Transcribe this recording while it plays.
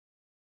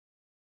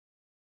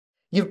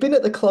You've been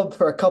at the club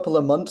for a couple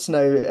of months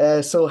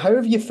now, so how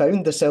have you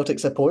found the Celtic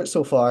support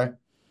so far?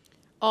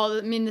 Oh,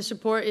 I mean, the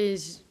support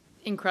is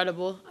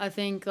incredible. I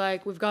think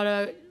like we've got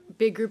a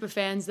big group of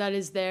fans that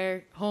is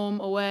there,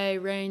 home, away,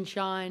 rain,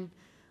 shine,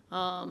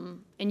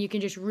 and you can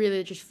just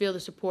really just feel the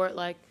support.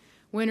 Like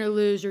win or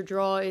lose or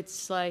draw,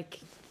 it's like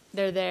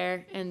they're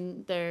there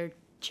and they're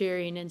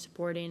cheering and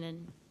supporting,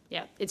 and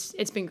yeah,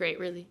 it's been great,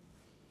 really.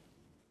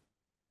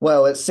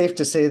 Well, it's safe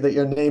to say that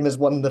your name is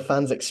one the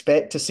fans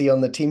expect to see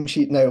on the team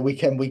sheet now,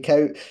 week in, week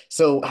out.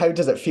 So, how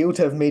does it feel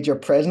to have made your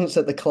presence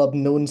at the club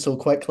known so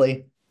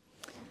quickly?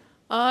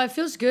 It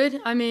feels good.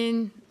 I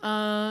mean,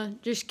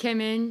 just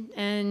came in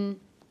and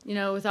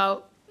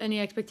without any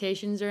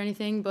expectations or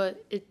anything,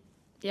 but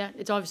yeah,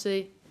 it's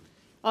obviously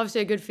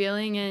a good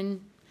feeling,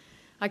 and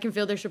I can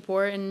feel their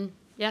support, and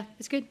yeah,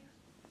 it's good.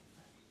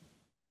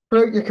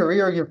 Throughout your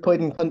career, you've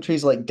played in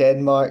countries like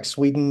Denmark,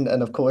 Sweden,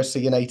 and of course the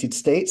United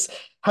States.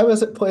 How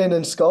is it playing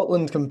in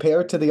Scotland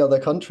compared to the other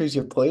countries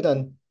you've played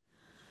in?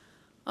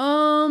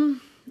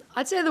 Um,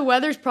 I'd say the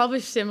weather's probably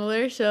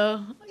similar,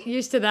 so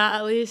used to that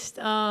at least.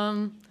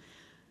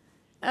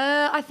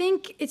 I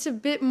think it's a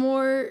bit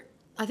more.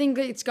 I think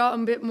that it's got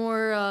a bit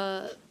more.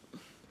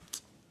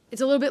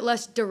 It's a little bit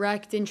less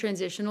direct and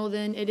transitional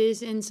than it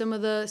is in some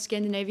of the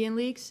Scandinavian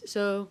leagues.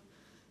 So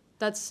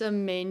that's a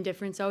main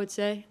difference, I would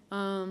say.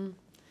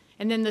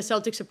 And then the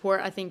Celtic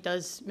support, I think,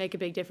 does make a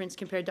big difference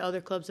compared to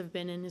other clubs I've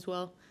been in as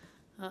well.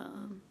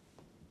 Um,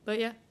 but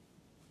yeah.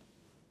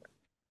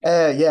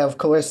 Yeah, of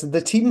course.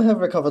 The team have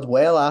recovered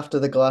well after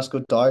the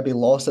Glasgow Derby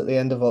loss at the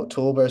end of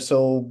October.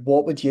 So,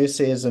 what would you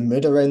say is the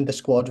mood around the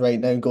squad right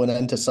now going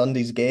into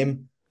Sunday's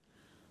game?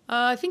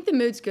 I think the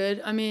mood's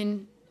good. I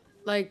mean,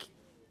 like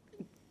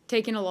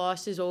taking a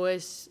loss is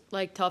always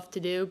like tough to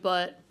do,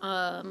 but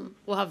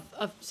we'll have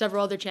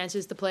several other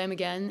chances to play them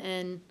again,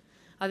 and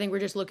I think we're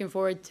just looking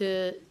forward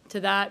to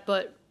that.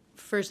 But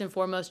first and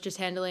foremost, just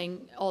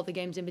handling all the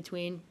games in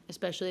between,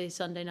 especially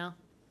Sunday now.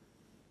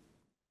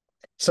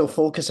 So,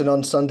 focusing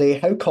on Sunday,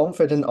 how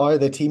confident are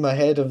the team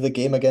ahead of the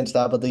game against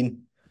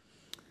Aberdeen?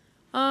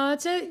 Uh,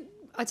 I'd say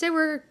I'd say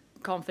we're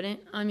confident.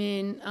 I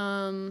mean,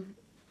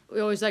 we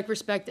always like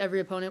respect every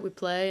opponent we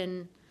play,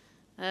 and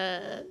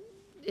uh,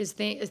 I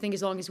think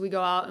as long as we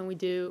go out and we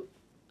do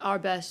our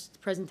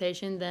best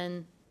presentation,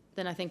 then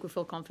I think we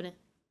feel confident.